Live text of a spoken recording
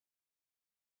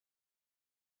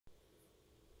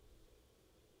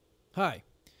Hi.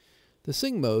 The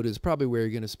Sing mode is probably where you're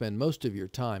going to spend most of your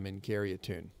time in Carry a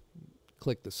Tune.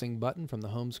 Click the Sing button from the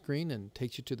home screen and it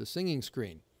takes you to the singing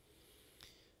screen.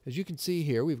 As you can see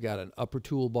here, we've got an upper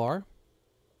toolbar,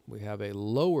 we have a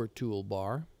lower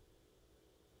toolbar,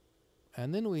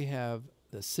 and then we have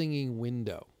the singing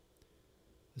window.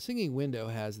 The singing window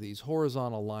has these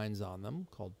horizontal lines on them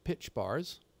called pitch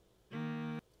bars.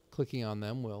 Clicking on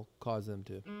them will cause them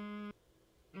to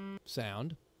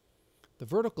sound. The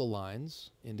vertical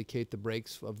lines indicate the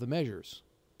breaks of the measures.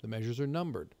 The measures are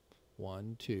numbered,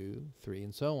 1, 2, 3,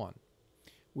 and so on.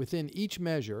 Within each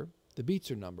measure, the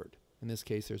beats are numbered. In this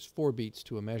case, there's 4 beats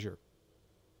to a measure.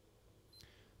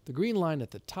 The green line at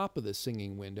the top of the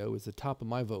singing window is the top of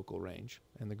my vocal range,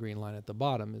 and the green line at the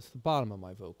bottom is the bottom of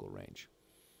my vocal range.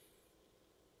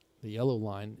 The yellow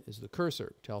line is the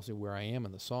cursor, tells me where I am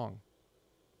in the song.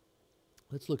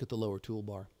 Let's look at the lower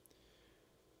toolbar.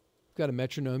 We've got a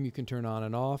metronome you can turn on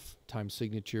and off. Time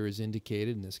signature is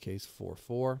indicated, in this case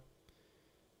 4/4.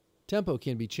 Tempo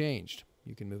can be changed.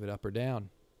 You can move it up or down.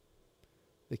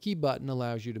 The key button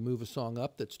allows you to move a song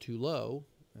up that's too low,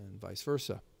 and vice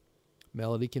versa.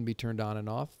 Melody can be turned on and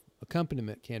off.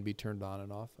 Accompaniment can be turned on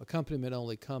and off. Accompaniment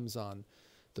only comes on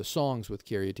the songs with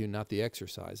Carry a Tune, not the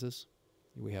exercises.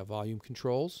 We have volume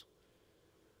controls.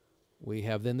 We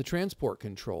have then the transport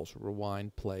controls: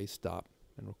 rewind, play, stop,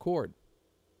 and record.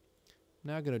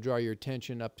 Now I'm going to draw your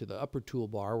attention up to the upper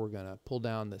toolbar. We're going to pull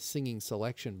down the singing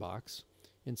selection box.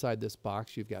 Inside this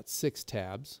box you've got 6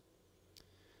 tabs.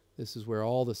 This is where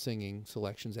all the singing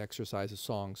selections, exercises,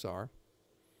 songs are.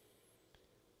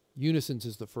 Unisons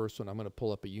is the first one. I'm going to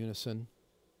pull up a unison.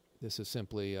 This is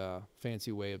simply a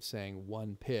fancy way of saying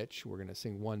one pitch. We're going to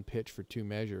sing one pitch for 2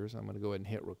 measures. I'm going to go ahead and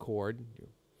hit record.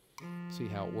 See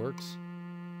how it works.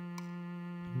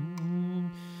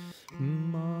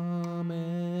 Ma,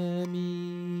 me,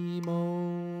 mi,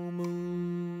 mo, moo.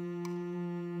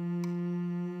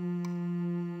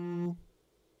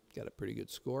 Got a pretty good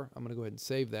score. I'm going to go ahead and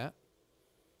save that.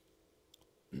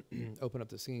 Open up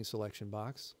the singing selection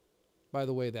box. By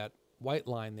the way, that white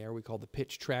line there we call the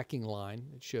pitch tracking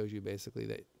line. It shows you basically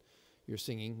that you're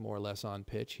singing more or less on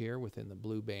pitch here within the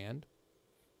blue band.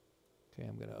 Okay,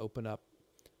 I'm going to open up.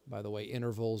 By the way,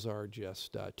 intervals are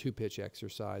just 2 pitch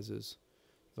exercises.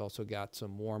 We've also got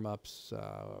some warm-ups,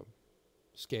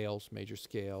 scales, major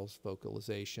scales,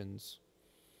 vocalizations.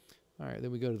 All right,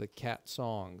 then we go to the cat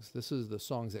songs. This is the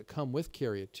songs that come with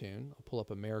Carry a Tune. I'll pull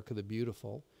up America the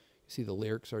Beautiful. You see the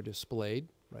lyrics are displayed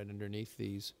right underneath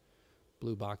these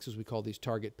blue boxes. We call these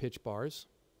target pitch bars.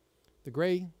 The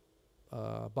gray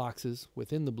boxes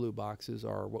within the blue boxes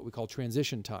are what we call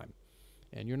transition time.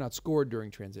 And you're not scored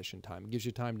during transition time. It gives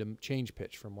you time to change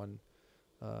pitch from one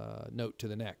note to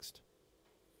the next.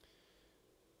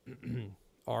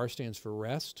 R stands for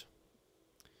rest.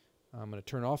 I'm going to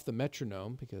turn off the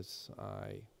metronome because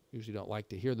I usually don't like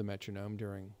to hear the metronome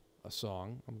during a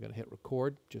song. I'm going to hit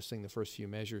record, just sing the first few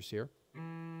measures here.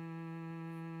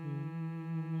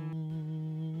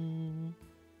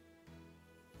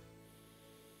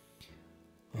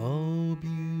 Oh,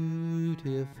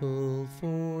 beautiful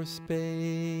for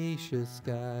spacious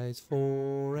skies,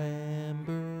 for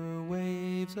amber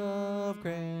waves of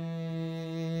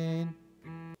grain.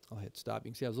 I'll hit stop.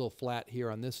 You can see I was a little flat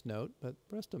here on this note, but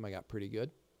the rest of them I got pretty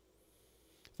good.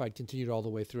 If I'd continued all the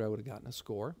way through, I would have gotten a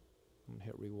score. I'm going to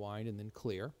hit rewind and then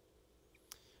clear.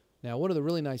 Now, one of the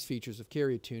really nice features of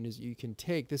Carry a Tune is you can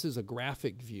take, this is a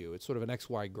graphic view. It's sort of an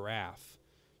XY graph.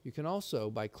 You can also,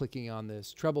 by clicking on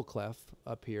this treble clef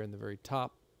up here in the very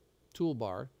top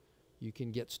toolbar, you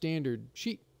can get standard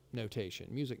sheet notation,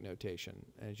 music notation.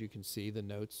 As you can see, the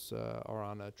notes are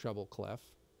on a treble clef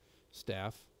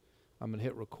staff. I'm going to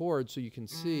hit record so you can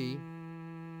see.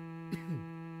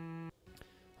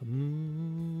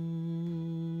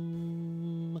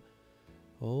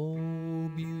 Oh,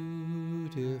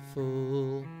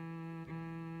 beautiful.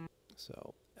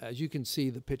 So, as you can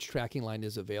see, the pitch tracking line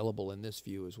is available in this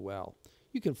view as well.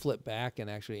 You can flip back and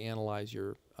actually analyze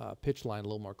your pitch line a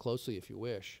little more closely if you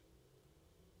wish.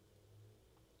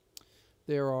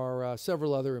 There are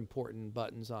several other important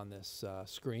buttons on this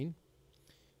screen.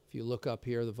 If you look up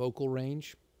here, the vocal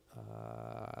range,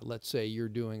 let's say you're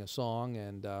doing a song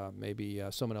and maybe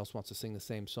someone else wants to sing the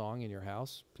same song in your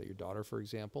house, say your daughter, for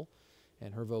example,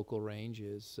 and her vocal range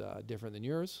is different than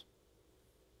yours.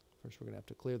 First, we're going to have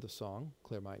to clear the song,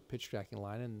 clear my pitch tracking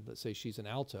line, and let's say she's an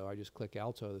alto. I just click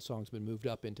alto. The song's been moved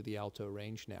up into the alto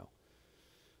range now.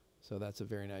 So that's a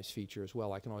very nice feature as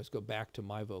well. I can always go back to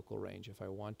my vocal range if I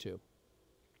want to.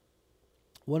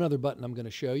 One other button I'm going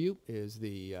to show you is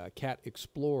the Cat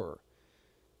Explorer.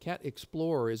 Cat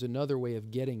Explorer is another way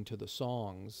of getting to the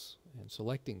songs and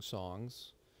selecting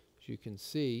songs. As you can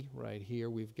see right here,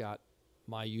 we've got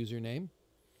my username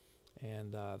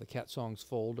and the Cat Songs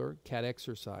folder, Cat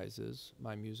Exercises,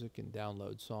 my music and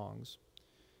download songs.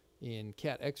 In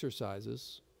Cat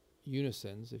Exercises,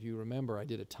 unisons, if you remember, I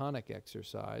did a tonic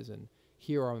exercise, and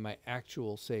here are my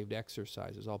actual saved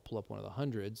exercises. I'll pull up one of the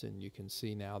hundreds, and you can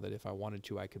see now that if I wanted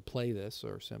to, I could play this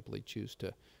or simply choose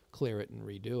to clear it and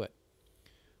redo it.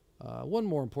 One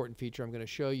more important feature I'm going to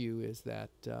show you is that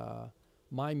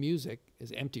my music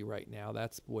is empty right now.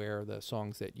 That's where the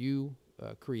songs that you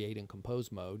create in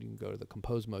compose mode, you can go to the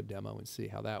compose mode demo and see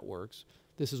how that works.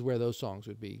 This is where those songs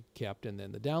would be kept, and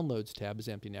then the downloads tab is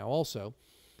empty now also,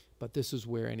 but this is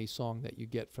where any song that you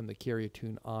get from the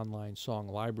CarrierTune online song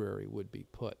library would be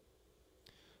put.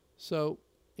 So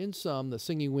in sum, the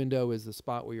singing window is the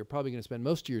spot where you're probably going to spend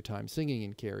most of your time singing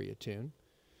in CarrierTune.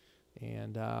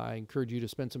 And I encourage you to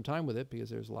spend some time with it because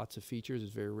there's lots of features.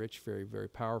 It's very rich, very, very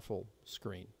powerful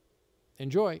screen.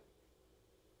 Enjoy!